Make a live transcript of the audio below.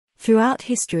Throughout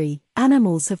history,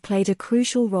 animals have played a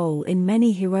crucial role in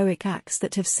many heroic acts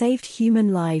that have saved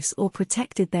human lives or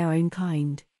protected their own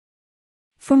kind.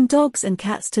 From dogs and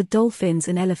cats to dolphins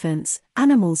and elephants,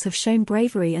 animals have shown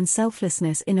bravery and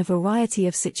selflessness in a variety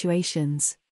of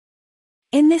situations.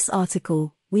 In this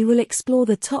article, we will explore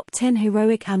the top 10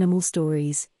 heroic animal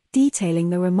stories,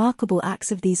 detailing the remarkable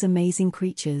acts of these amazing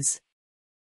creatures.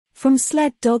 From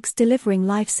sled dogs delivering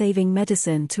life-saving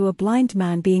medicine to a blind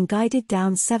man being guided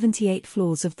down 78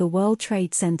 floors of the World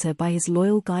Trade Center by his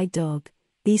loyal guide dog,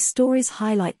 these stories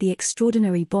highlight the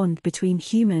extraordinary bond between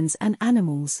humans and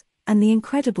animals, and the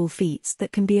incredible feats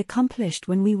that can be accomplished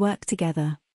when we work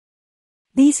together.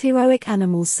 These heroic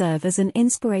animals serve as an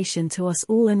inspiration to us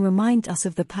all and remind us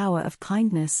of the power of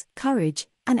kindness, courage,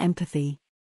 and empathy.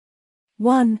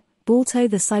 1. Balto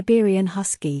the Siberian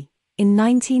Husky. In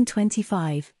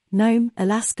 1925, Nome,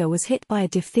 Alaska was hit by a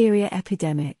diphtheria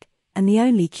epidemic, and the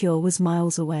only cure was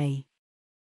miles away.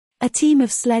 A team of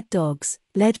sled dogs,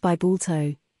 led by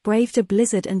Balto, braved a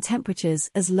blizzard and temperatures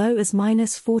as low as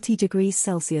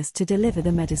 -40°C to deliver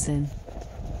the medicine.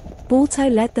 Balto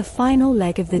led the final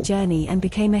leg of the journey and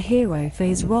became a hero for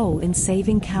his role in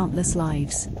saving countless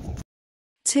lives.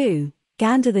 2.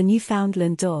 Gander the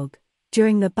Newfoundland Dog.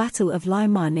 During the Battle of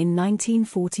Lyman in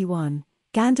 1941,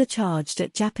 Gander charged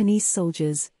at Japanese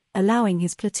soldiers, allowing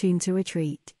his platoon to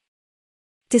retreat.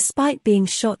 Despite being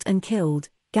shot and killed,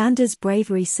 Gander's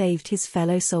bravery saved his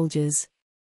fellow soldiers.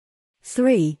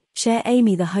 3. Cher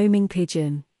Amy the Homing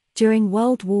Pigeon. During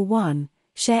World War I,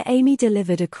 Cher Amy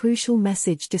delivered a crucial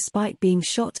message despite being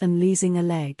shot and losing a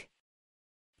leg.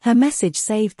 Her message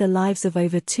saved the lives of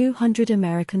over 200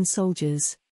 American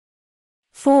soldiers.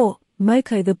 4.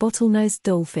 Moko the Bottlenose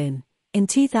Dolphin. In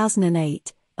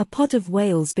 2008, a pod of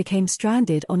whales became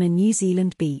stranded on a New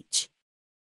Zealand beach.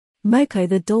 Moko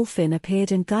the dolphin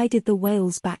appeared and guided the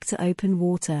whales back to open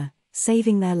water,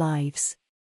 saving their lives.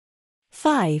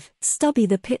 5. Stubby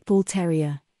the Pit Bull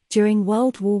Terrier. During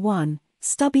World War I,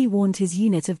 Stubby warned his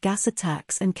unit of gas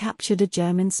attacks and captured a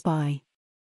German spy.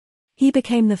 He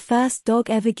became the first dog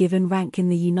ever given rank in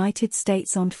the United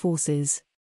States Armed Forces.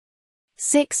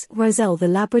 6. Roselle the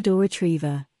Labrador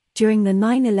Retriever. During the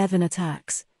 9/11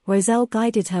 attacks, Roselle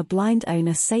guided her blind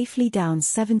owner safely down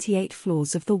 78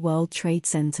 floors of the World Trade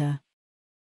Center.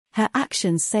 Her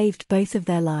actions saved both of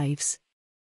their lives.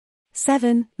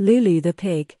 7. Lulu the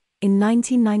Pig. In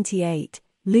 1998,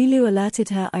 Lulu alerted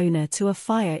her owner to a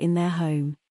fire in their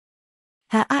home.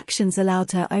 Her actions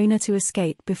allowed her owner to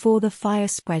escape before the fire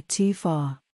spread too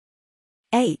far.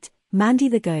 8. Mandy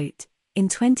the Goat. In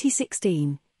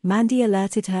 2016, Mandy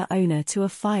alerted her owner to a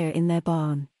fire in their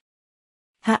barn.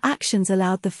 Her actions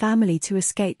allowed the family to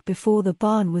escape before the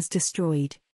barn was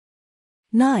destroyed.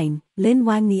 9. Lin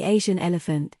Wang the Asian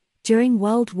Elephant. During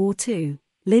World War II,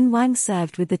 Lin Wang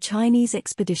served with the Chinese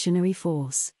Expeditionary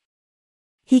Force.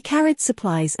 He carried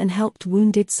supplies and helped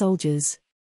wounded soldiers.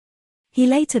 He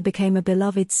later became a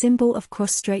beloved symbol of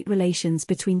cross-strait relations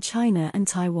between China and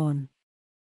Taiwan.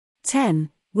 10.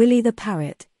 Willie the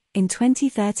Parrot. In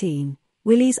 2013,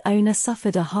 Willie's owner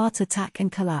suffered a heart attack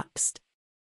and collapsed.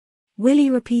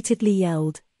 Willie repeatedly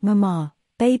yelled, "Mama,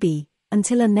 baby,"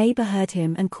 until a neighbor heard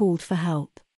him and called for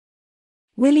help.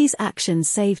 Willie's actions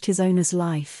saved his owner's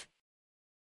life.